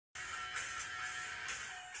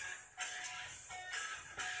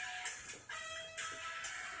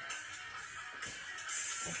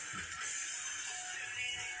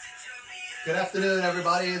Good afternoon,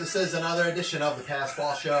 everybody. This is another edition of the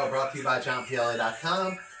Passball Show brought to you by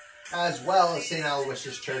JohnPLA.com, as well as St.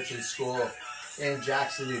 Aloysius Church and School in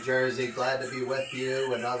Jackson, New Jersey. Glad to be with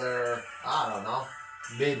you another,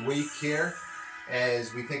 midweek here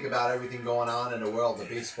as we think about everything going on in the world of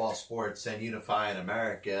baseball, sports, and unifying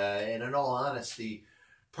America. And in all honesty,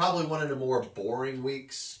 probably one of the more boring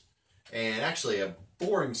weeks, and actually a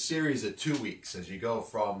boring series of 2 weeks as you go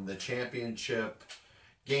from the championship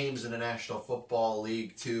games in the National Football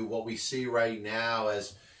League to what we see right now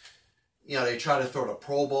as, they try to throw the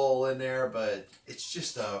Pro Bowl in there, but it's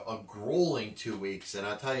just a grueling 2 weeks. And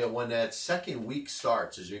I'll tell you, when that second week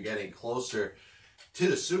starts, as you're getting closer to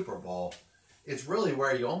the Super Bowl, it's really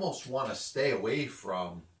where you almost want to stay away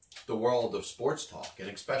from the world of sports talk, and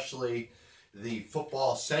especially the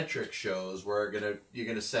football-centric shows where you're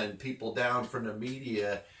gonna send people down from the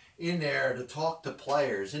media in there to talk to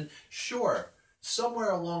players. And sure, somewhere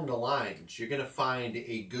along the lines, you're going to find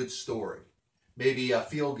a good story, maybe a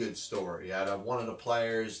feel-good story out of one of the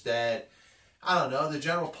players that, the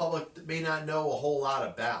general public may not know a whole lot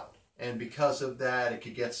about. And because of that, it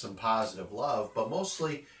could get some positive love. But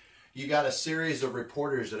mostly, you got a series of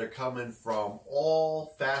reporters that are coming from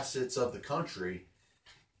all facets of the country.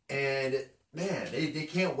 And, man, they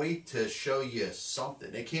can't wait to show you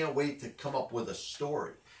something. They can't wait to come up with a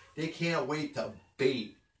story. They can't wait to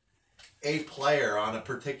bait a player on a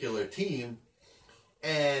particular team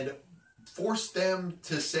and force them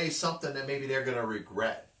to say something that maybe they're going to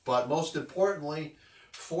regret. But most importantly,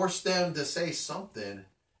 force them to say something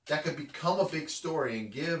that could become a big story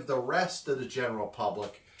and give the rest of the general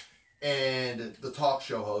public and the talk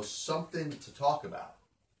show hosts something to talk about.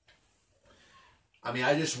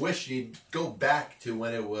 I just wish you'd go back to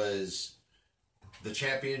when it was the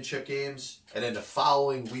championship games and then the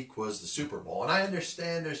following week was the Super Bowl. And I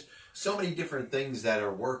understand there's so many different things that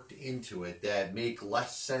are worked into it that make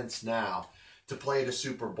less sense now to play the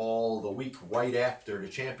Super Bowl the week right after the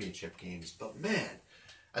championship games. But man,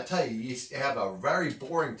 I tell you, you have a very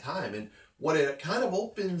boring time. And what it kind of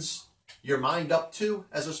opens your mind up to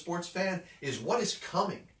as a sports fan is what is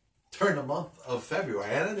coming during the month of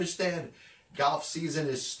February. I understand golf season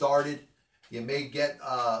has started. You may get,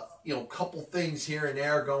 a couple things here and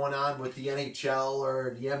there going on with the NHL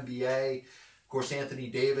or the NBA. Of course, Anthony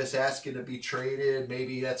Davis asking to be traded.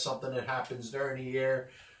 Maybe that's something that happens during the year.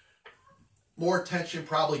 More attention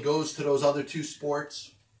probably goes to those other two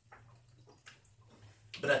sports.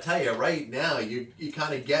 But I tell you, right now, you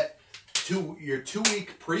kind of get your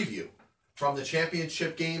 2-week preview from the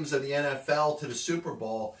championship games of the NFL to the Super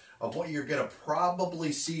Bowl of what you're going to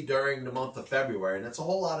probably see during the month of February. And it's a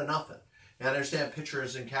whole lot of nothing. And I understand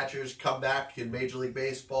pitchers and catchers come back in Major League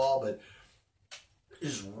Baseball, but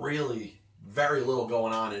there's really very little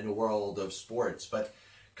going on in the world of sports. But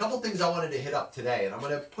a couple things I wanted to hit up today, and I'm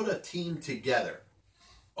going to put a team together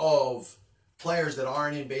of players that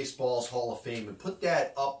aren't in baseball's Hall of Fame and put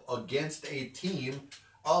that up against a team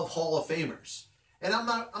of Hall of Famers. And I'm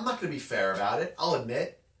not going to be fair about it. I'll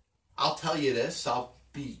admit, I'll tell you this, I'll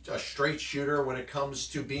be a straight shooter when it comes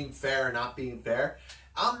to being fair and not being fair.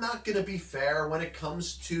 I'm not going to be fair when it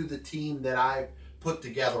comes to the team that I put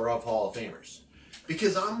together of Hall of Famers,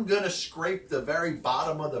 because I'm going to scrape the very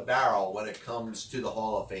bottom of the barrel when it comes to the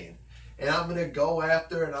Hall of Fame. And I'm going to go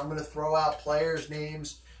after and I'm going to throw out players'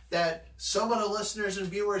 names that some of the listeners and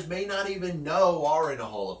viewers may not even know are in the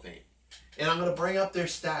Hall of Fame. And I'm going to bring up their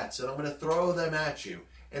stats and I'm going to throw them at you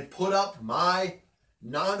and put up my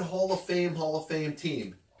non-Hall of Fame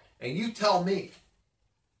team. And you tell me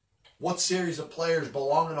what series of players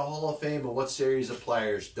belong in the Hall of Fame and what series of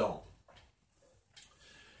players don't.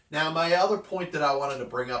 Now, my other point that I wanted to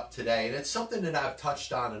bring up today, and it's something that I've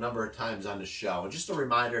touched on a number of times on the show, and just a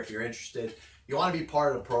reminder, if you're interested, you want to be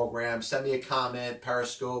part of the program, send me a comment,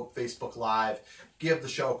 Periscope, Facebook Live, give the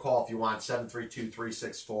show a call if you want,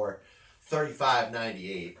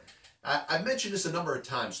 732-364-3598. I've mentioned this a number of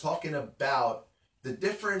times, talking about the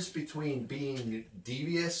difference between being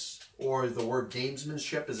devious, or the word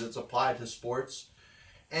gamesmanship as it's applied to sports,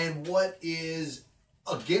 and what is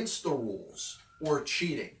against the rules or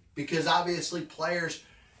cheating. Because obviously players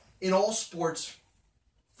in all sports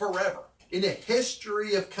forever, in the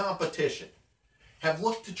history of competition, have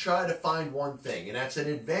looked to try to find one thing, and that's an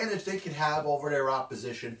advantage they could have over their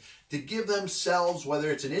opposition to give themselves,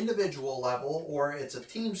 whether it's an individual level or it's a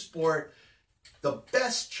team sport, the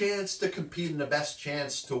best chance to compete and the best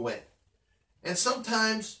chance to win. And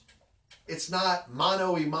sometimes it's not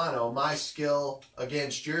mano a mano, my skill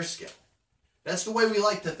against your skill. That's the way we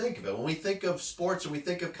like to think of it. When we think of sports and we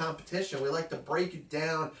think of competition, we like to break it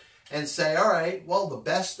down and say, all right, well, the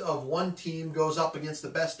best of one team goes up against the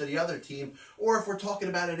best of the other team. Or if we're talking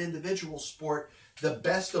about an individual sport, the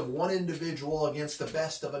best of one individual against the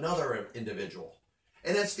best of another individual.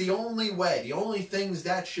 And that's the only way, the only things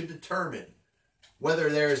that should determine whether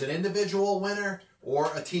there's an individual winner or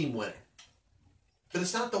a team winner. But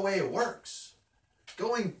it's not the way it works.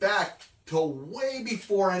 Going back to way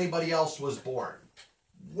before anybody else was born,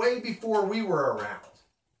 way before we were around,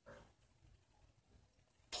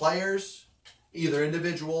 players, either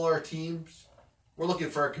individual or teams, we're looking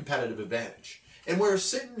for a competitive advantage. And we're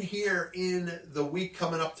sitting here in the week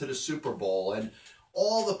coming up to the Super Bowl, and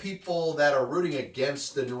all the people that are rooting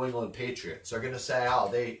against the New England Patriots are going to say, oh,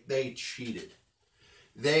 they cheated.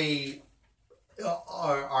 They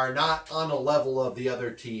are not on a level of the other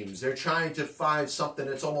teams. They're trying to find something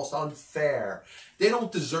that's almost unfair. They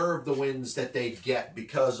don't deserve the wins that they get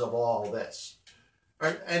because of all this.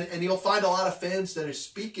 And you'll find a lot of fans that are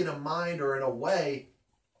speaking a mind or in a way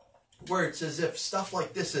where it's as if stuff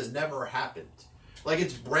like this has never happened. Like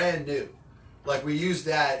it's brand new. Like we use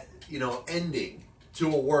that, ending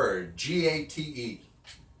to a word, G-A-T-E.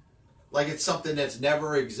 Like it's something that's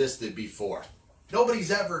never existed before.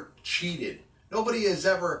 Nobody's ever cheated. Nobody has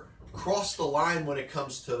ever crossed the line when it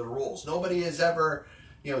comes to the rules. Nobody has ever,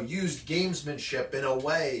 used gamesmanship in a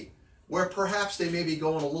way where perhaps they may be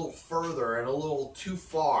going a little further and a little too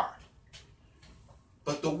far.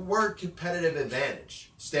 But the word competitive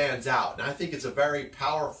advantage stands out. And I think it's a very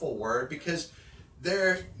powerful word because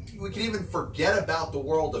we can even forget about the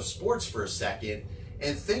world of sports for a second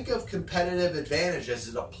and think of competitive advantage as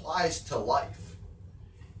it applies to life.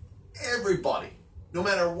 Everybody, no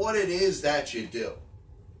matter what it is that you do,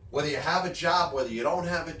 whether you have a job, whether you don't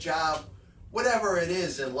have a job, whatever it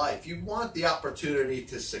is in life, you want the opportunity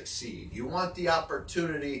to succeed. You want the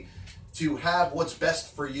opportunity to have what's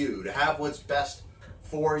best for you, to have what's best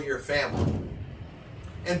for your family.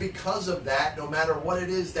 And because of that, no matter what it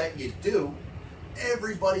is that you do,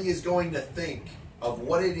 everybody is going to think of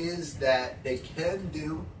what it is that they can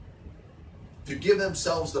do to give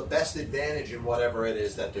themselves the best advantage in whatever it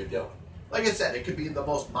is that they're doing. Like I said, it could be the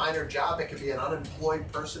most minor job. It could be an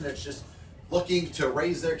unemployed person that's just looking to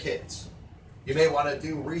raise their kids. You may want to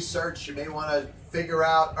do research. You may want to figure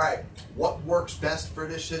out, all right, what works best for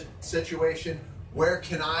this situation? Where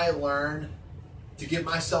can I learn to give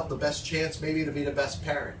myself the best chance maybe to be the best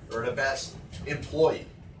parent or the best employee?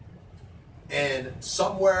 And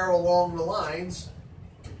somewhere along the lines,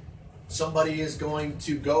 somebody is going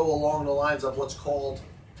to go along the lines of what's called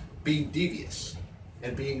being devious.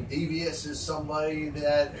 And being devious is somebody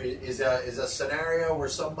that is a scenario where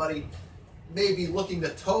somebody may be looking to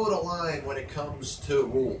toe the line when it comes to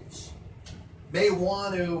rules. May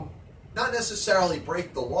want to not necessarily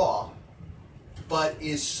break the law, but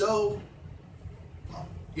is so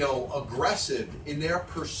aggressive in their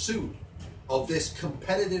pursuit of this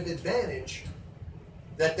competitive advantage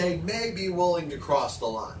that they may be willing to cross the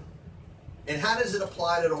line. And how does it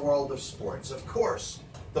apply to the world of sports? Of course,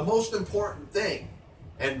 the most important thing,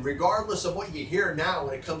 and regardless of what you hear now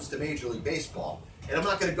when it comes to Major League Baseball, and I'm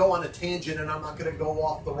not going to go on a tangent and I'm not going to go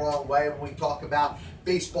off the wrong way when we talk about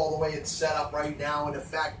baseball the way it's set up right now and the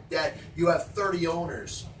fact that you have 30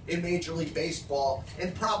 owners in Major League Baseball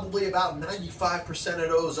and probably about 95% of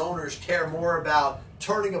those owners care more about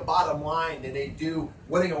turning a bottom line than they do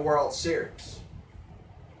winning a World Series.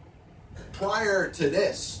 Prior to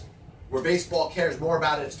this, where baseball cares more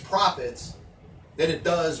about its profits than it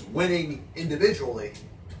does winning individually,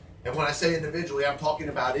 and when I say individually, I'm talking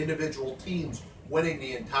about individual teams winning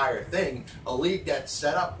the entire thing, a league that's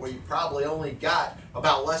set up where you probably only got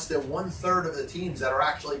about less than 1/3 of the teams that are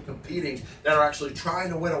actually competing, that are actually trying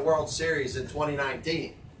to win a World Series in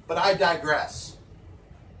 2019. But I digress.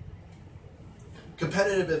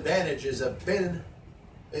 Competitive advantages have been,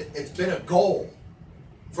 it's been a goal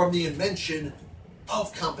from the invention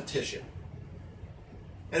of competition.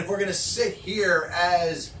 And if we're going to sit here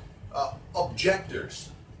as objectors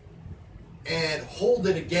and hold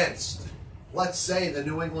it against, let's say, the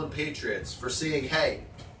New England Patriots for seeing, hey,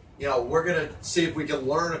 we're going to see if we can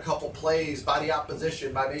learn a couple plays by the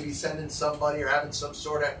opposition by maybe sending somebody or having some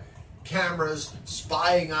sort of cameras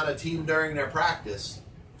spying on a team during their practice.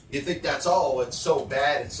 You think that's, it's so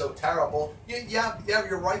bad, it's so terrible. You have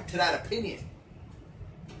your right to that opinion.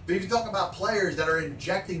 But if you talk about players that are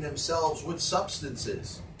injecting themselves with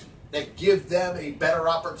substances that give them a better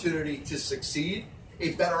opportunity to succeed,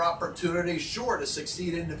 a better opportunity, sure, to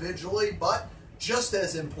succeed individually, but just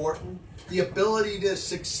as important, the ability to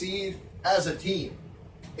succeed as a team.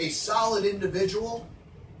 A solid individual,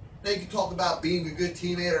 now you can talk about being a good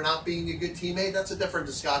teammate or not being a good teammate, that's a different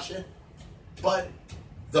discussion. But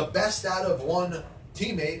the best out of one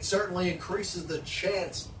teammate certainly increases the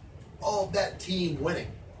chance of that team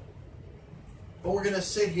winning. But we're going to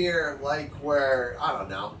sit here like we're, I don't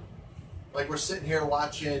know, like we're sitting here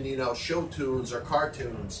watching, show tunes or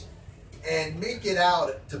cartoons and make it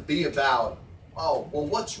out to be about, oh, well,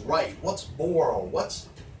 what's right? What's moral? What's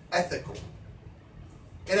ethical?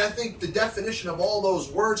 And I think the definition of all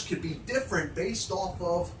those words could be different based off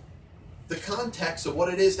of the context of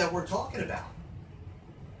what it is that we're talking about.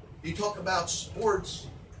 You talk about sports,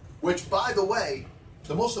 which, by the way,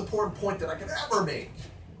 the most important point that I could ever make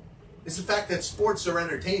is the fact that sports are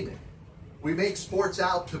entertainment. We make sports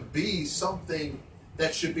out to be something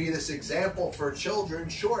that should be this example for children.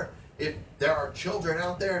 Sure, if there are children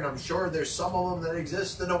out there, and I'm sure there's some of them that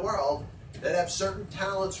exist in the world, that have certain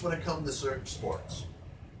talents when it comes to certain sports.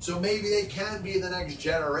 So maybe they can be the next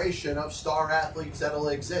generation of star athletes that'll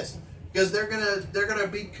exist, because they're gonna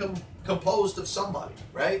be composed of somebody,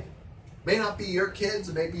 right? May not be your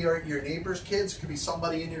kids, maybe your neighbor's kids, could be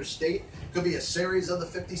somebody in your state, could be a series of the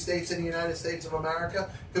 50 states in the United States of America,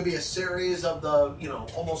 could be a series of the,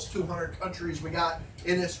 almost 200 countries we got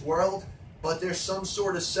in this world, but there's some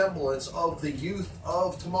sort of semblance of the youth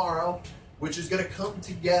of tomorrow, which is going to come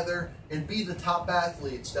together and be the top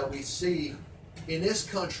athletes that we see in this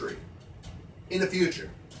country in the future.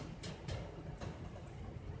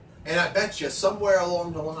 And I bet you somewhere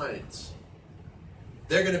along the lines,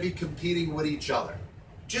 they're going to be competing with each other.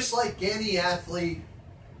 Just like any athlete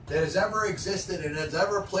that has ever existed and has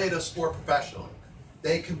ever played a sport professionally.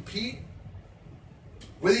 They compete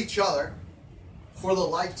with each other for the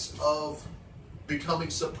likes of becoming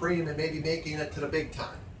supreme and maybe making it to the big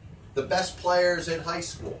time. The best players in high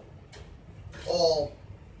school all,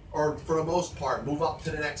 or for the most part, move up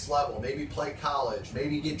to the next level. Maybe play college,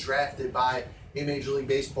 maybe get drafted by a Major League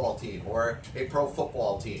Baseball team or a pro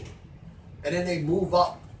football team. And then they move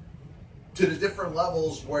up to the different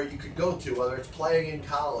levels where you could go to, whether it's playing in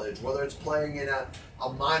college, whether it's playing in a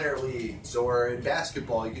minor leagues, or in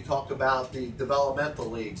basketball. You could talk about the developmental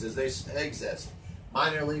leagues as they exist,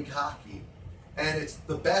 minor league hockey. And it's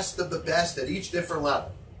the best of the best at each different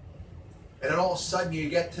level. And then all of a sudden you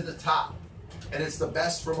get to the top, and it's the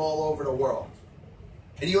best from all over the world.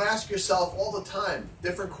 And you ask yourself all the time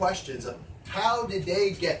different questions of how did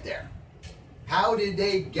they get there? How did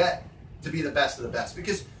they get to be the best of the best?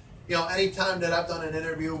 Because, anytime that I've done an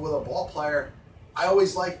interview with a ball player, I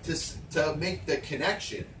always like to make the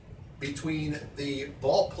connection between the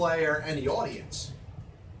ball player and the audience.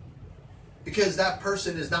 Because that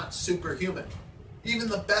person is not superhuman. Even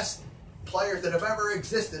the best players that have ever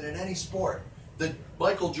existed in any sport, the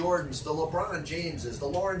Michael Jordans, the LeBron Jameses, the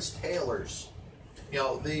Lawrence Taylors,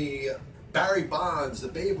 the Barry Bonds, the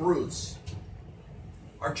Babe Ruths,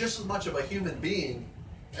 are just as much of a human being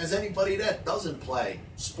as anybody that doesn't play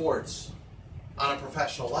sports on a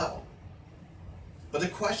professional level. But the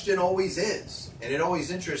question always is, and it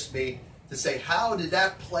always interests me to say, how did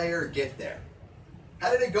that player get there?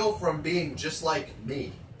 How did it go from being just like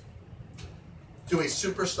me to a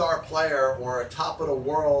superstar player or a top of the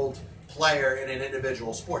world player in an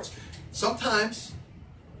individual sports? Sometimes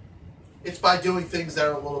it's by doing things that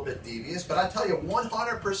are a little bit devious, but I tell you,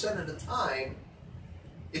 100% of the time,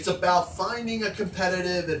 it's about finding a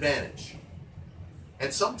competitive advantage.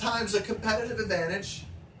 And sometimes a competitive advantage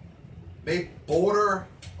may border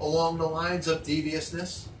along the lines of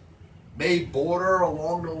deviousness, may border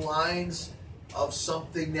along the lines of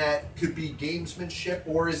something that could be gamesmanship,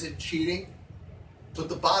 or is it cheating? But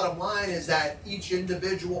the bottom line is that each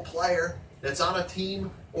individual player that's on a team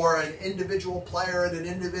or an individual player in an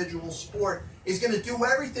individual sport is going to do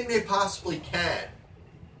everything they possibly can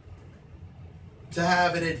to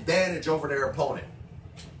have an advantage over their opponent.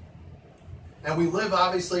 And we live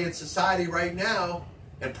obviously in society right now,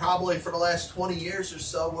 and probably for the last 20 years or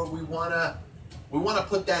so, where we want to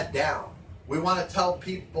put that down. We want to tell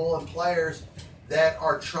people and players that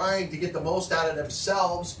are trying to get the most out of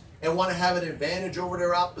themselves and want to have an advantage over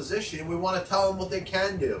their opposition. We want to tell them what they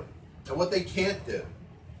can do and what they can't do.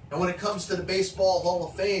 And when it comes to the Baseball Hall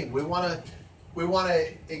of Fame, we want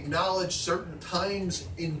to acknowledge certain times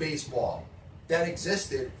in baseball that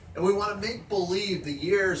existed, and we want to make believe the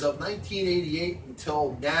years of 1988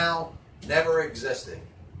 until now never existed.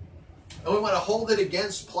 And we want to hold it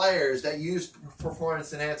against players that use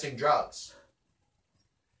performance-enhancing drugs,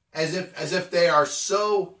 as if they are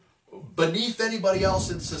so beneath anybody else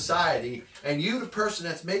in society, and you, the person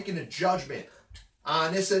that's making a judgment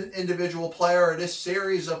on this individual player or this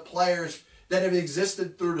series of players that have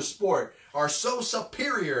existed through the sport, are so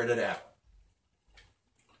superior to them.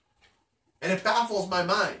 And it baffles my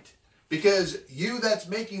mind, because you that's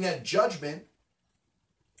making that judgment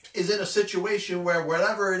is in a situation where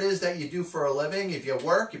whatever it is that you do for a living, if you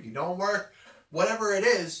work, if you don't work, whatever it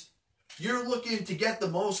is, you're looking to get the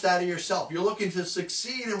most out of yourself. You're looking to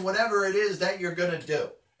succeed in whatever it is that you're going to do.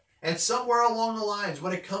 And somewhere along the lines,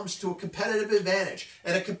 when it comes to a competitive advantage,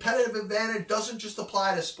 and a competitive advantage doesn't just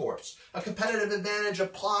apply to sports. A competitive advantage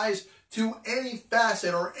applies to any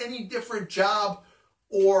facet or any different job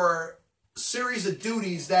or series of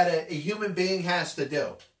duties that a human being has to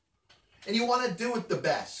do. And you want to do it the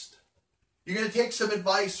best. You're going to take some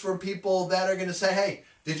advice from people that are going to say, hey,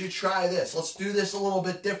 did you try this? Let's do this a little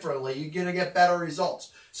bit differently. You're going to get better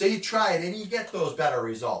results. So you try it and you get those better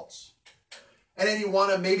results. And then you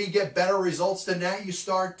want to maybe get better results than that. You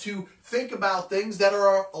start to think about things that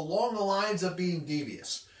are along the lines of being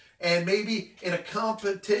devious. And maybe in a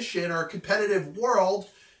competition or a competitive world,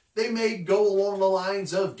 they may go along the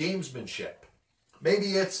lines of gamesmanship.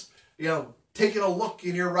 Maybe it's, taking a look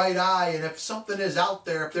in your right eye, and if something is out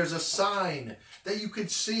there, if there's a sign that you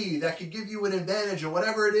could see that could give you an advantage or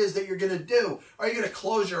whatever it is that you're going to do, are you going to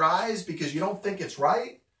close your eyes because you don't think it's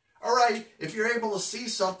right? All right, if you're able to see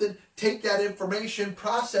something, take that information,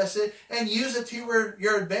 process it, and use it to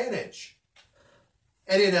your advantage.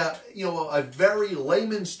 And in a very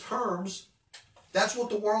layman's terms, that's what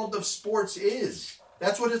the world of sports is.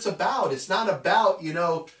 That's what it's about. It's not about,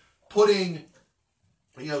 putting,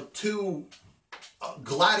 two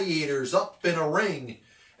gladiators up in a ring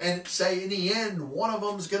and say in the end, one of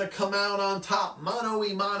them's going to come out on top, mano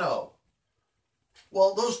a mano.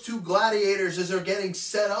 Well, those two gladiators, as they're getting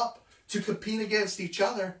set up to compete against each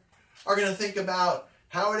other, are going to think about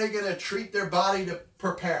how are they going to treat their body to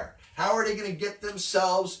prepare? How are they going to get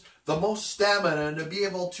themselves the most stamina and to be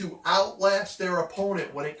able to outlast their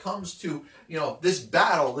opponent when it comes to, this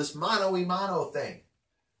battle, this mano a mano thing?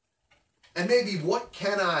 And maybe what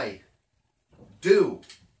can I do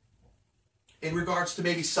in regards to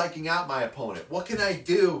maybe psyching out my opponent? What can I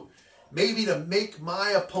do maybe to make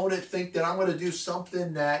my opponent think that I'm going to do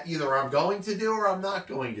something that either I'm going to do or I'm not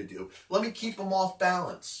going to do? Let me keep them off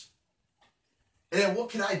balance. And then what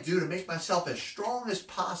can I do to make myself as strong as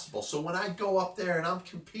possible so when I go up there and I'm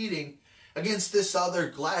competing against this other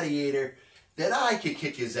gladiator, that I could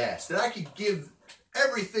kick his ass, that I could give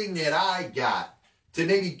everything that I got to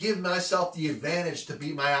maybe give myself the advantage to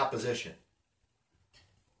beat my opposition.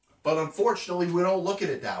 But unfortunately, we don't look at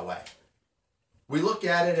it that way. We look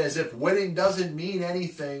at it as if winning doesn't mean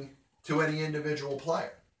anything to any individual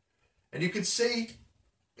player. And you can see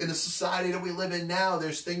in the society that we live in now,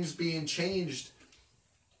 there's things being changed,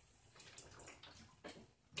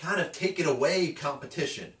 kind of taking away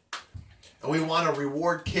competition. And we want to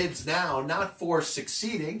reward kids now, not for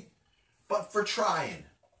succeeding, but for trying.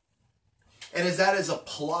 And as that is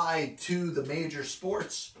applied to the major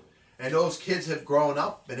sports, and those kids have grown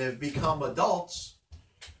up and have become adults,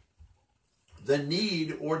 the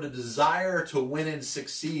need or the desire to win and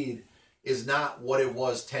succeed is not what it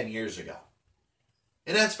was 10 years ago.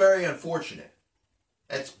 And that's very unfortunate.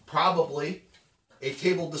 That's probably a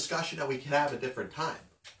table discussion that we can have at a different time.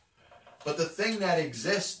 But the thing that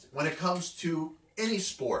exists when it comes to any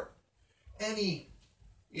sport, any,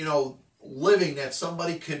 living that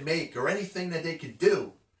somebody could make or anything that they could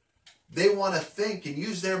do, they want to think and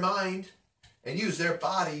use their mind and use their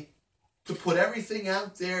body to put everything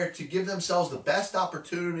out there to give themselves the best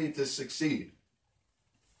opportunity to succeed.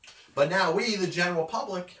 But now we, the general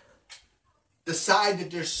public, decide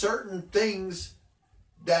that there's certain things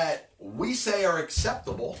that we say are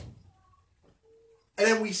acceptable and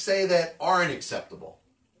then we say that aren't acceptable.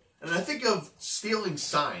 And I think of stealing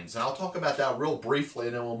signs, and I'll talk about that real briefly,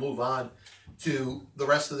 and then we'll move on to the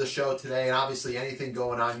rest of the show today, and obviously anything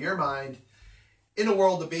going on in your mind in the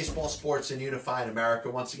world of baseball, sports, and unified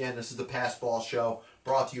America. Once again, this is the Passball Show,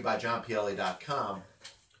 brought to you by JohnPLA.com.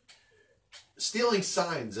 Stealing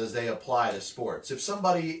signs as they apply to sports. If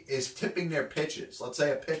somebody is tipping their pitches, let's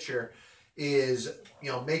say a pitcher is,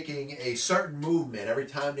 making a certain movement every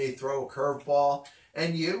time they throw a curveball,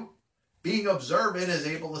 and you, being observant, is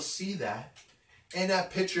able to see that, and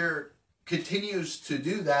that pitcher continues to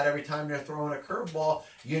do that every time they're throwing a curveball,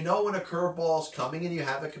 when a curveball is coming and you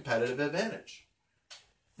have a competitive advantage.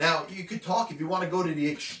 Now, you could talk, if you want to go to the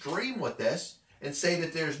extreme with this, and say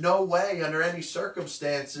that there's no way under any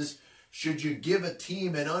circumstances should you give a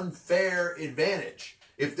team an unfair advantage.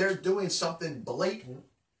 If they're doing something blatant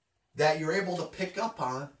that you're able to pick up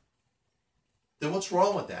on, then what's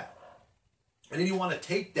wrong with that? And then you want to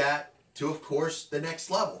take that to, of course, the next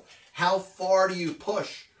level. How far do you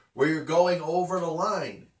push where you're going over the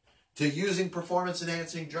line to using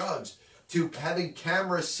performance-enhancing drugs, to having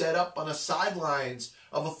cameras set up on the sidelines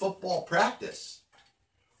of a football practice,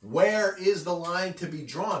 Where is the line to be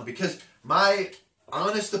drawn? Because my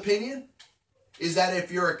honest opinion is that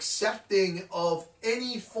if you're accepting of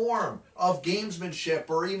any form of gamesmanship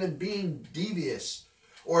or even being devious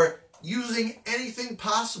or using anything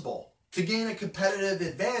possible to gain a competitive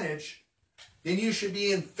advantage, then you should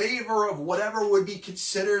be in favor of whatever would be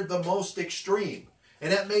considered the most extreme.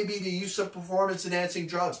 And that may be the use of performance-enhancing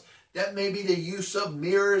drugs. That may be the use of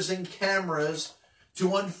mirrors and cameras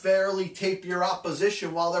to unfairly tape your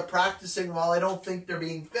opposition while they're practicing, while they don't think they're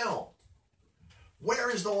being filmed. Where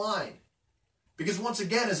is the line? Because once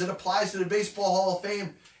again, as it applies to the Baseball Hall of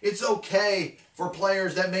Fame, it's okay for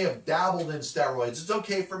players that may have dabbled in steroids. It's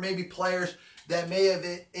okay for maybe players that may have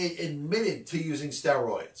admitted to using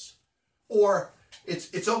steroids. Or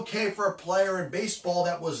it's okay for a player in baseball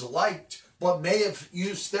that was liked but may have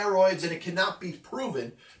used steroids and it cannot be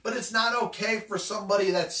proven. But it's not okay for somebody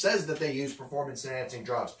that says that they use performance-enhancing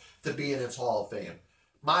drugs to be in its Hall of Fame.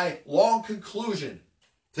 My long conclusion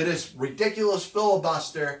to this ridiculous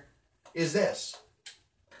filibuster is this.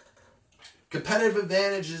 Competitive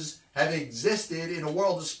advantages have existed in a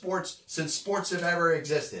world of sports since sports have ever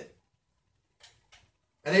existed.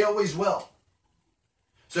 And they always will.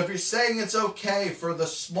 So if you're saying it's okay for the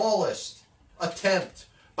smallest attempt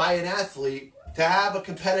by an athlete to have a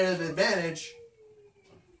competitive advantage,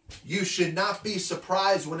 you should not be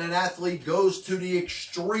surprised when an athlete goes to the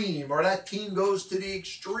extreme or that team goes to the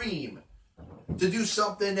extreme to do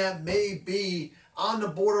something that may be on the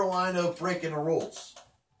borderline of breaking the rules.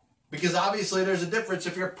 Because obviously there's a difference.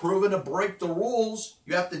 If you're proven to break the rules,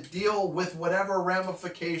 you have to deal with whatever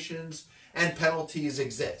ramifications and penalties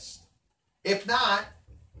exist. If not,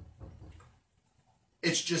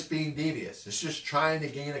 it's just being devious. It's just trying to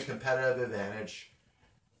gain a competitive advantage.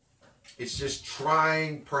 It's just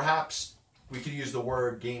trying, perhaps we could use the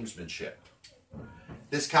word gamesmanship.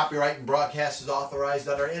 This copyright and broadcast is authorized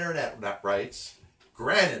under internet rights,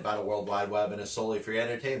 granted by the World Wide Web, and is solely for the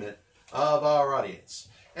entertainment of our audience.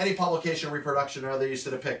 Any publication, reproduction, or other use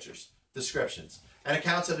of the pictures, descriptions, and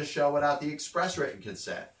accounts of the show without the express written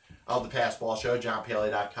consent of the Passball Show,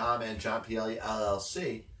 JohnPielli.com, and John Pielli,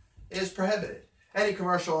 LLC, is prohibited. Any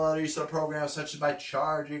commercial or other use of the program, such as by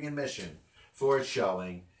charging admission for its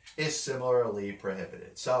showing, is similarly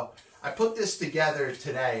prohibited. So I put this together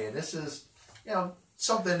today, and this is,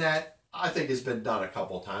 something that I think has been done a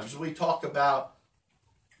couple times. We talk about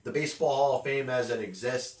the Baseball Hall of Fame as it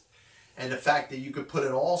exists, and the fact that you could put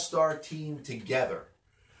an all-star team together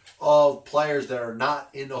of players that are not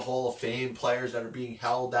in the Hall of Fame, players that are being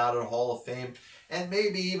held out of the Hall of Fame, and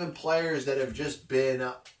maybe even players that have just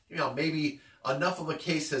been, maybe enough of a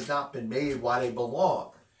case has not been made why they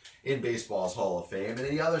belong in baseball's Hall of Fame. And on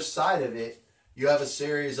the other side of it, you have a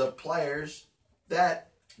series of players that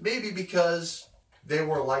maybe because they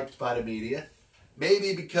were liked by the media,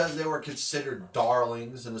 maybe because they were considered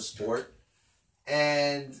darlings in the sport,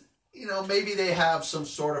 and maybe they have some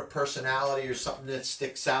sort of personality or something that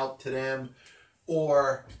sticks out to them,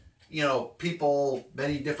 or people,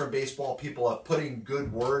 many different baseball people have put in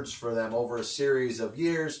good words for them over a series of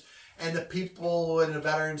years, and the people in the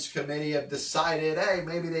Veterans Committee have decided, hey,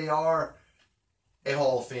 maybe they are a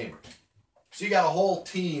Hall of Famer. So you got a whole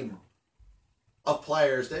team of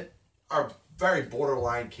players that are very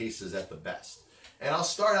borderline cases at the best. And I'll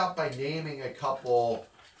start out by naming a couple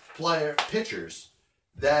pitchers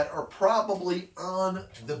that are probably on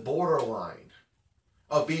the borderline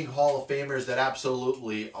of being Hall of Famers that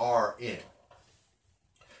absolutely are in.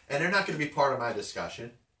 And they're not going to be part of my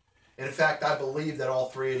discussion. And in fact, I believe that all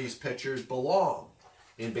three of these pitchers belong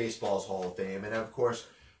in baseball's Hall of Fame. And of course,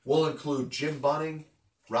 we'll include Jim Bunning,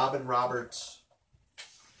 Robin Roberts,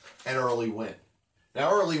 and Early Wynn. Now,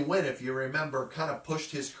 Early Wynn, if you remember, kind of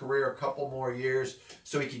pushed his career a couple more years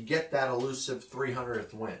so he could get that elusive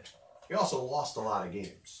 300th win. He also lost a lot of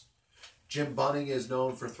games. Jim Bunning is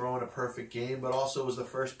known for throwing a perfect game, but also was the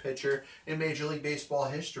first pitcher in Major League Baseball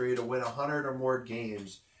history to win 100 or more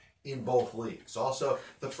games in both leagues. Also,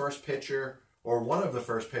 the first pitcher, or one of the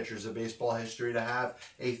first pitchers of baseball history to have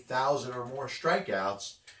 1,000 or more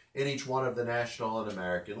strikeouts in each one of the National and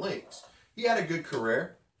American leagues. He had a good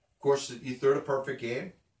career. Of course, he threw the perfect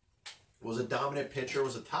game, was a dominant pitcher,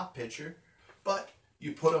 was a top pitcher, but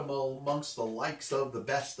you put him amongst the likes of the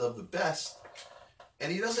best,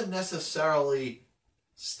 and he doesn't necessarily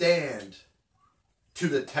stand to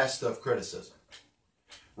the test of criticism.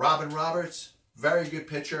 Robin Roberts, very good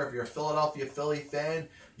pitcher. If you're a Philadelphia Philly fan,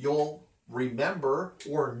 you'll remember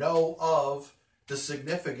or know of the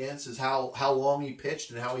significance is how long he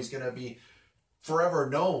pitched and how he's going to be forever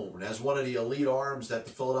known as one of the elite arms that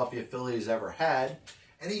the Philadelphia Phillies ever had.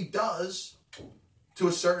 And he does to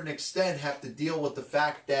a certain extent, have to deal with the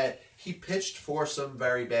fact that he pitched for some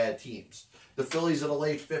very bad teams. The Phillies of the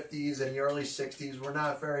late 50s and the early 60s were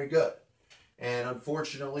not very good. And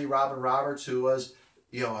unfortunately, Robin Roberts, who was,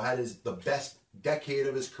 had the best decade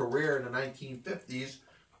of his career in the 1950s,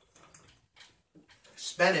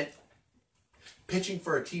 spent it pitching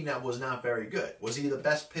for a team that was not very good. Was he the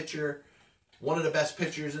best pitcher, one of the best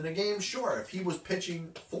pitchers in the game? Sure. If he was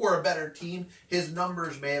pitching for a better team, his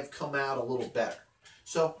numbers may have come out a little better.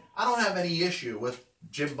 So I don't have any issue with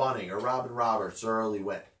Jim Bunning or Robin Roberts or Early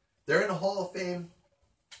Wynn. They're in the Hall of Fame.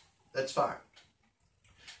 That's fine.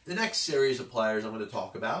 The next series of players I'm going to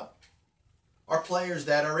talk about are players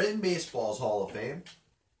that are in baseball's Hall of Fame,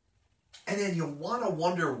 and then you want to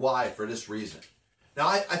wonder why for this reason. Now,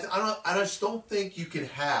 I just don't think you can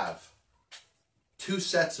have two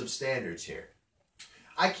sets of standards here.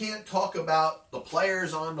 I can't talk about the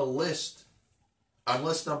players on the list, on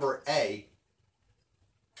list number A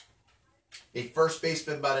first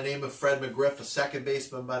baseman by the name of Fred McGriff, a second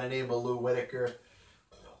baseman by the name of Lou Whitaker,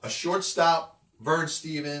 a shortstop, Vern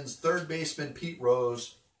Stevens, third baseman, Pete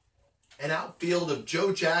Rose, an outfield of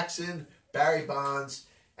Joe Jackson, Barry Bonds,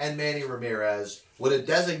 and Manny Ramirez, with a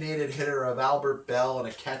designated hitter of Albert Bell and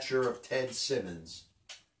a catcher of Ted Simmons,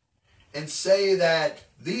 and say that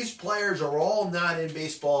these players are all not in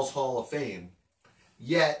baseball's Hall of Fame,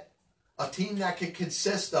 yet a team that could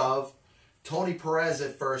consist of Tony Perez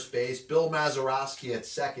at first base, Bill Mazeroski at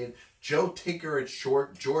second, Joe Tinker at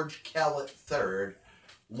short, George Kell at third,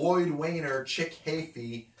 Lloyd Wainer, Chick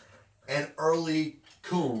Hafey, and Early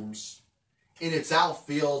Coombs in its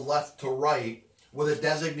outfield left to right with a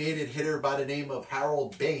designated hitter by the name of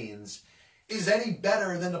Harold Baines is any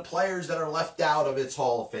better than the players that are left out of its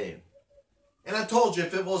Hall of Fame. And I told you,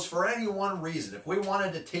 if it was for any one reason, if we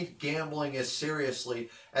wanted to take gambling as seriously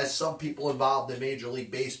as some people involved in Major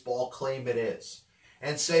League Baseball claim it is,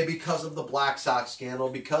 and say because of the Black Sox scandal,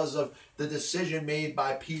 because of the decision made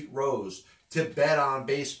by Pete Rose to bet on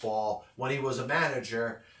baseball when he was a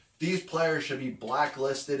manager, these players should be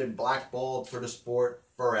blacklisted and blackballed for the sport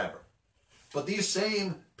forever. But these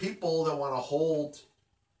same people that want to hold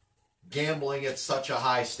gambling at such a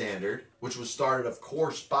high standard, which was started, of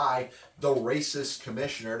course, by the racist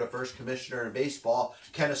commissioner, the first commissioner in baseball,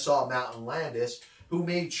 Kennesaw Mountain Landis, who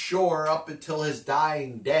made sure up until his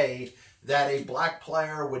dying day that a black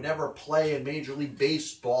player would never play in Major League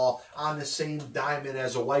Baseball on the same diamond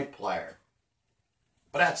as a white player.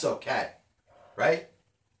 But that's okay, right?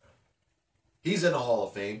 He's in the Hall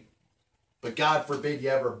of Fame, but God forbid you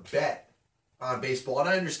ever bet on baseball. And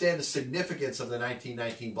I understand the significance of the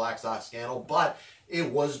 1919 Black Sox scandal, but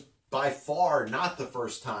it was by far not the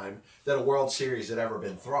first time that a World Series had ever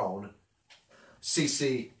been thrown.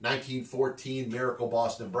 CC 1914 Miracle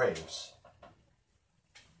Boston Braves.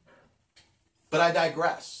 But I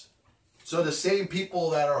digress. So the same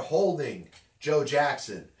people that are holding Joe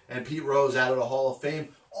Jackson and Pete Rose out of the Hall of Fame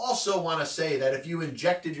also want to say that if you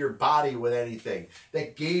injected your body with anything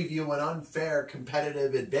that gave you an unfair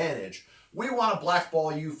competitive advantage, we want to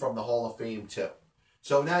blackball you from the Hall of Fame too.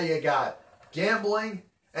 So now you got gambling,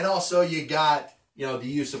 and also you got, the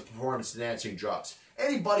use of performance-enhancing drugs.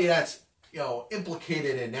 Anybody that's,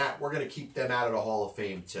 implicated in that, we're going to keep them out of the Hall of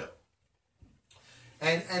Fame too.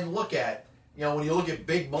 And look at, when you look at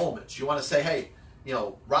big moments, you want to say, hey,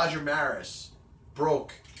 Roger Maris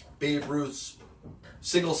broke Babe Ruth's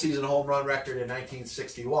single-season home run record in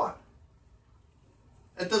 1961.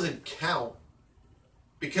 That doesn't count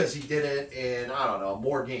because he did it in,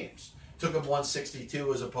 more games. Took him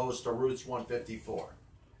 162 as opposed to Ruth's 154.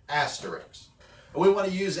 Asterisks. And we want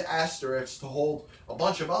to use asterisks to hold a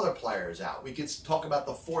bunch of other players out. We could talk about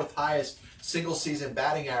the fourth highest single-season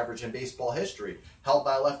batting average in baseball history, held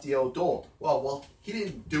by Lefty O'Doul. Well, he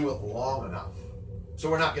didn't do it long enough. So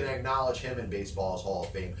we're not going to acknowledge him in baseball's Hall of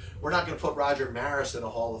Fame. We're not going to put Roger Maris in the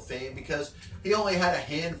Hall of Fame because he only had a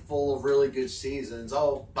handful of really good seasons.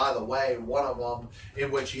 Oh, by the way, one of them in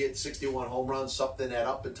which he hit 61 home runs, something that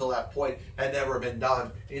up until that point had never been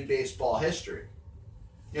done in baseball history.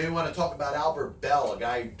 You want to talk about Albert Bell, a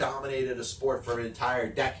guy who dominated a sport for an entire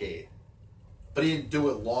decade, but he didn't do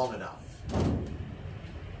it long enough.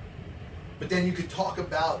 But then you could talk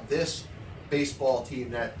about this baseball team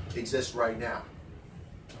that exists right now.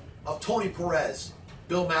 Of Tony Perez,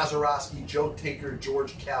 Bill Mazeroski, Joe Tinker,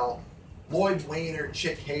 George Kell, Lloyd Wainer,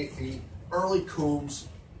 Chick Hafey, Early Coombs,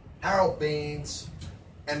 Harold Baines,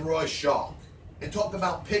 and Roy Shaw. And talk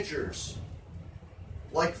about pitchers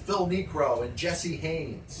like Phil Niekro and Jesse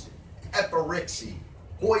Haynes, Epa Rixey,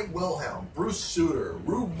 Hoyt Wilhelm, Bruce Sutter,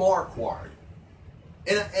 Rube Marquardt.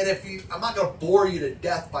 And I'm not going to bore you to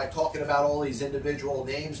death by talking about all these individual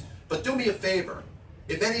names, but do me a favor.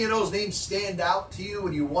 If any of those names stand out to you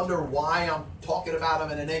and you wonder why I'm talking about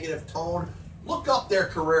them in a negative tone, look up their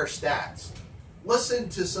career stats. Listen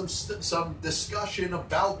to some discussion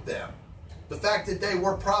about them. The fact that they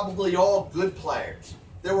were probably all good players.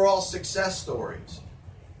 They were all success stories.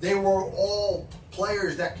 They were all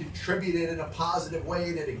players that contributed in a positive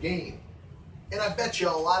way to the game. And I bet you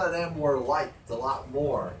a lot of them were liked a lot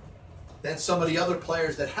more than some of the other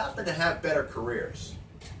players that happen to have better careers.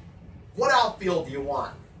 What outfield do you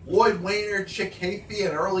want? Lloyd Wainer, Chick Hafey,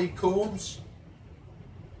 and Early Coombs?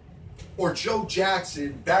 Or Joe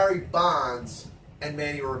Jackson, Barry Bonds, and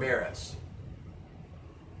Manny Ramirez?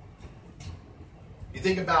 You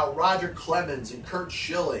think about Roger Clemens and Curt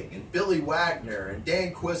Schilling and Billy Wagner and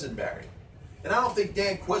Dan Quisenberry. And I don't think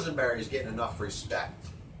Dan Quisenberry is getting enough respect.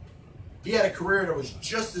 He had a career that was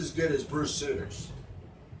just as good as Bruce Sutter's.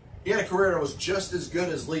 He had a career that was just as good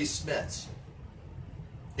as Lee Smith's.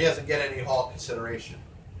 He doesn't get any Hall consideration.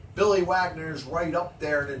 Billy Wagner's right up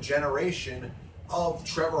there in a generation of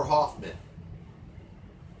Trevor Hoffman.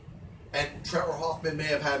 And Trevor Hoffman may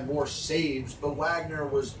have had more saves, but Wagner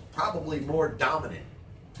was probably more dominant.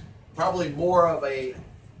 Probably more of a,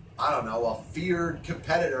 I don't know, a feared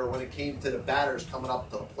competitor when it came to the batters coming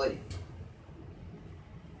up to the plate.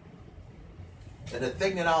 And the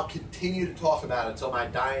thing that I'll continue to talk about until my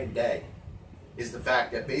dying day is the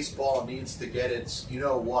fact that baseball needs to get its, you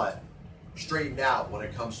know what, straightened out when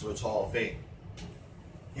it comes to its Hall of Fame.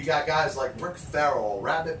 You got guys like Rick Ferrell,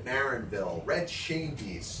 Rabbit Marinville, Red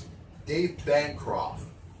Shandies, Dave Bancroft,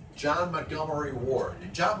 John Montgomery Ward.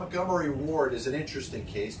 And John Montgomery Ward is an interesting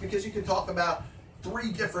case because you can talk about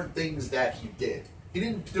three different things that he did. He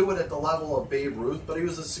didn't do it at the level of Babe Ruth, but he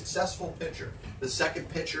was a successful pitcher. The second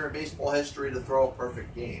pitcher in baseball history to throw a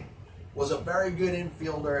perfect game. Was a very good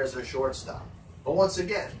infielder as a shortstop. But once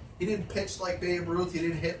again, he didn't pitch like Babe Ruth, he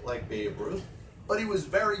didn't hit like Babe Ruth, but he was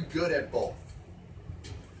very good at both.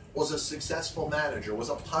 Was a successful manager, was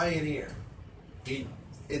a pioneer. He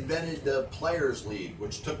invented the Players League,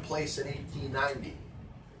 which took place in 1890.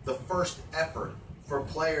 The first effort for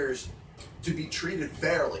players to be treated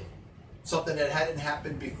fairly. Something that hadn't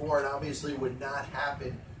happened before and obviously would not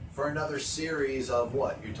happen for another series of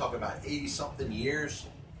what? You're talking about 80-something years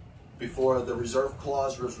before the reserve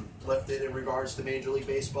clause was lifted in regards to Major League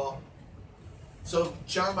Baseball. So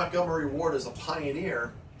John Montgomery Ward is a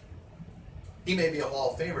pioneer. He may be a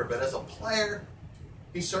Hall of Famer, but as a player,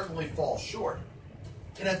 he certainly falls short.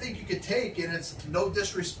 And I think you could take, and it's no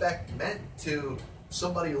disrespect meant to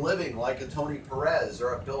somebody living like a Tony Perez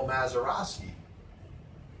or a Bill Mazeroski,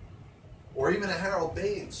 or even a Harold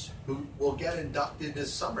Baines, who will get inducted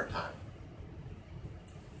this summertime.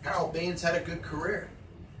 Harold Baines had a good career.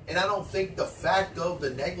 And I don't think the fact of the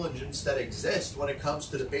negligence that exists when it comes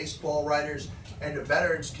to the baseball writers and the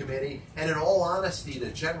Veterans Committee, and in all honesty, the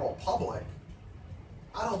general public,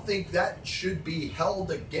 I don't think that should be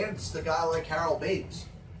held against a guy like Harold Baines.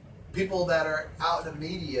 People that are out in the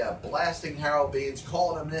media blasting Harold Baines,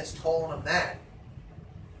 calling him this, calling him that.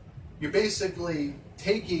 You're basically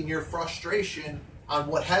taking your frustration on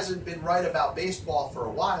what hasn't been right about baseball for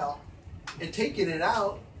a while and taking it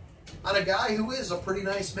out on a guy who is a pretty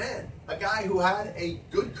nice man. A guy who had a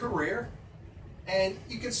good career, and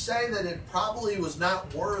you could say that it probably was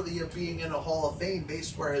not worthy of being in a Hall of Fame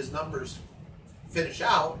based where his numbers finish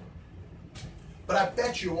out. But I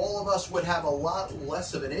bet you all of us would have a lot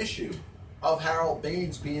less of an issue of Harold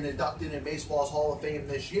Baines being inducted in baseball's Hall of Fame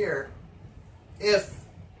this year if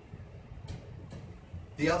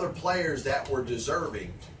the other players that were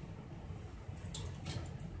deserving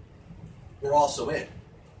were also in.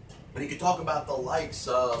 But you could talk about the likes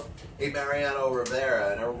of a Mariano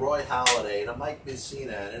Rivera and a Roy Halladay and a Mike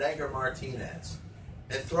Messina and an Edgar Martinez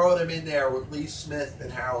and throw them in there with Lee Smith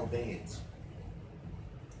and Harold Baines.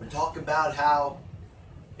 And talk about how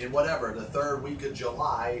in whatever, the third week of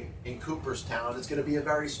July in Cooperstown, it's going to be a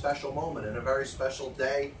very special moment and a very special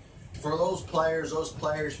day for those players'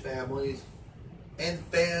 families, and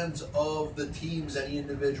fans of the teams and the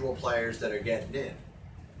individual players that are getting in.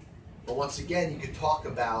 But once again, you could talk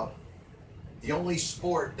about the only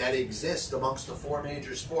sport that exists amongst the four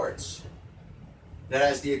major sports that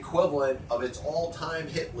has the equivalent of its all-time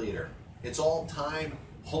hit leader, its all-time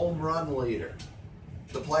home run leader,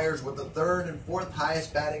 the players with the third and fourth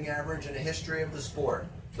highest batting average in the history of the sport,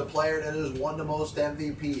 the player that has won the most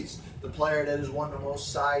MVPs, the player that has won the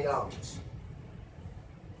most Cy Youngs,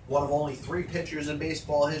 one of only 3 pitchers in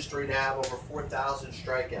baseball history to have over 4,000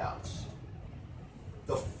 strikeouts.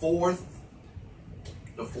 The four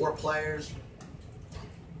players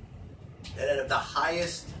that have the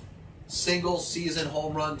highest single season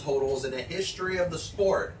home run totals in the history of the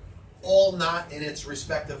sport all not in its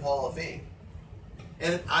respective Hall of Fame.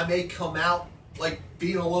 And I may come out like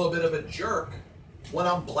being a little bit of a jerk when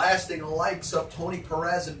I'm blasting the likes of Tony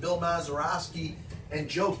Perez and Bill Mazeroski and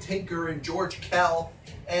Joe Tinker and George Kell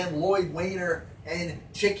and Lloyd Wainer and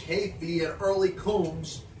Chick Hafey and Early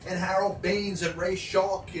Coombs and Harold Baines and Ray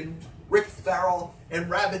Schalk and Rick Farrell and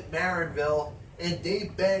Rabbit Marinville and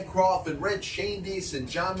Dave Bancroft and Red Shandies and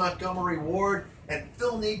John Montgomery Ward and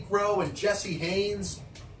Phil Negro and Jesse Haynes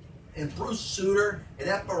and Bruce Sutter and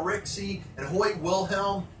Epa Rixey and Hoyt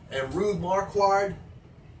Wilhelm and Rude Marquard.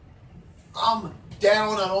 I'm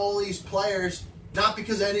down on all these players, not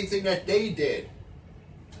because of anything that they did,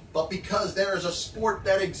 but because there is a sport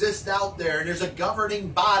that exists out there and there's a governing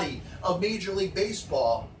body of Major League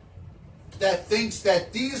Baseball that thinks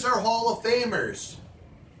that these are Hall of Famers.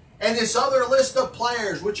 And this other list of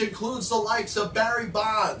players, which includes the likes of Barry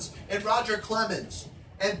Bonds and Roger Clemens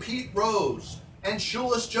and Pete Rose and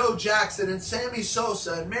Shoeless Joe Jackson and Sammy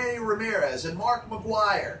Sosa and Manny Ramirez and Mark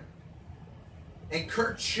McGwire and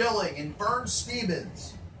Curt Schilling and Vern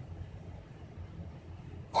Stevens,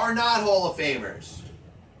 are not Hall of Famers.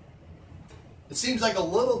 It seems like a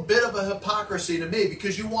little bit of a hypocrisy to me,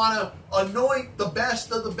 because you want to anoint the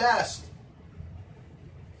best of the best.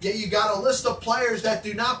 Yet you got a list of players that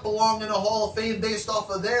do not belong in the Hall of Fame based off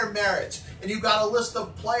of their merits. And you got a list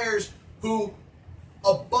of players who,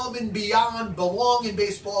 above and beyond, belong in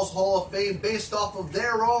baseball's Hall of Fame based off of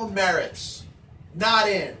their own merits. Not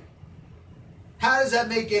in. How does that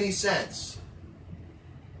make any sense?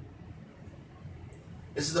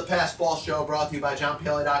 This is the Pass Ball Show, brought to you by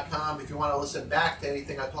JohnPielli.com. If you want to listen back to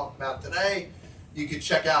anything I talked about today, you can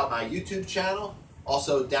check out my YouTube channel.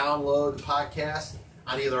 Also download the podcast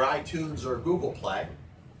on either iTunes or Google Play.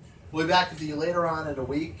 We'll be back with you later on in the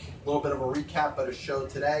week. A little bit of a recap of the show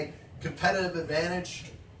today. Competitive advantage,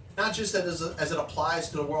 not just as it applies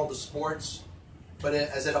to the world of sports, but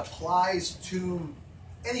as it applies to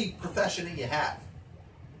any profession that you have.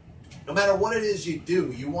 No matter what it is you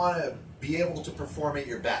do, you want to be able to perform at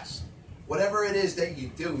your best. Whatever it is that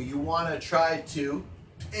you do, you want to try to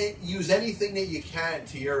use anything that you can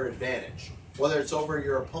to your advantage. Whether it's over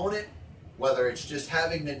your opponent, whether it's just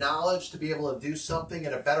having the knowledge to be able to do something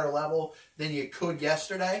at a better level than you could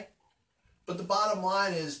yesterday. But the bottom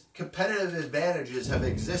line is, competitive advantages have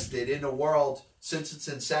existed in the world since its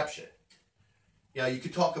inception. You know, you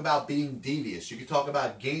could talk about being devious. You could talk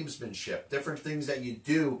about gamesmanship, different things that you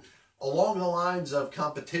do along the lines of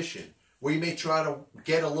competition, where you may try to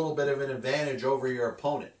get a little bit of an advantage over your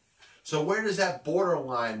opponent. So where does that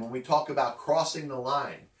borderline, when we talk about crossing the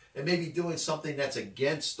line and maybe doing something that's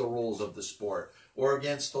against the rules of the sport or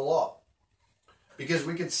against the law? Because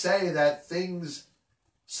we could say that things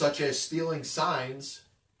such as stealing signs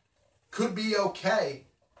could be okay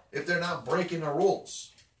if they're not breaking the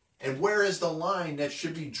rules. And where is the line that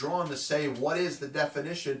should be drawn to say what is the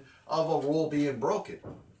definition of a rule being broken?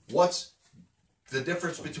 What's the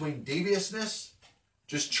difference between deviousness,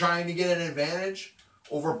 just trying to get an advantage,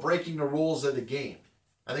 over breaking the rules of the game?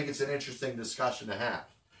 I think it's an interesting discussion to have.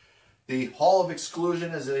 The Hall of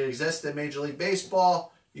Exclusion as it exists in Major League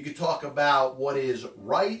Baseball, you could talk about what is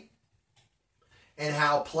right and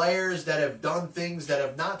how players that have done things that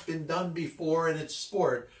have not been done before in its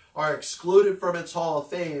sport are excluded from its Hall of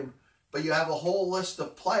Fame, but you have a whole list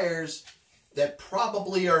of players that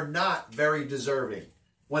probably are not very deserving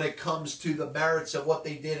when it comes to the merits of what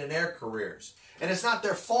they did in their careers. And it's not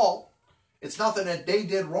their fault. It's nothing that they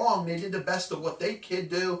did wrong. They did the best of what they could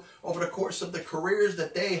do over the course of the careers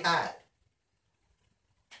that they had.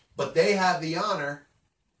 But they have the honor,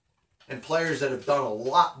 and players that have done a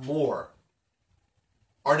lot more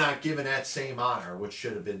are not given that same honor, which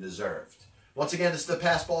should have been deserved. Once again, this is the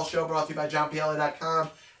Pass Ball Show, brought to you by JohnPielli.com,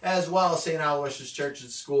 as well as St. Aloysius Church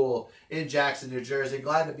and School in Jackson, New Jersey.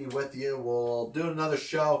 Glad to be with you. We'll do another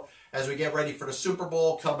show as we get ready for the Super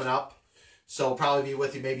Bowl coming up. So we'll probably be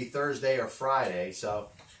with you maybe Thursday or Friday. So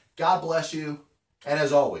God bless you. And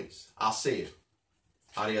as always, I'll see you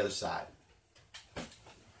on the other side.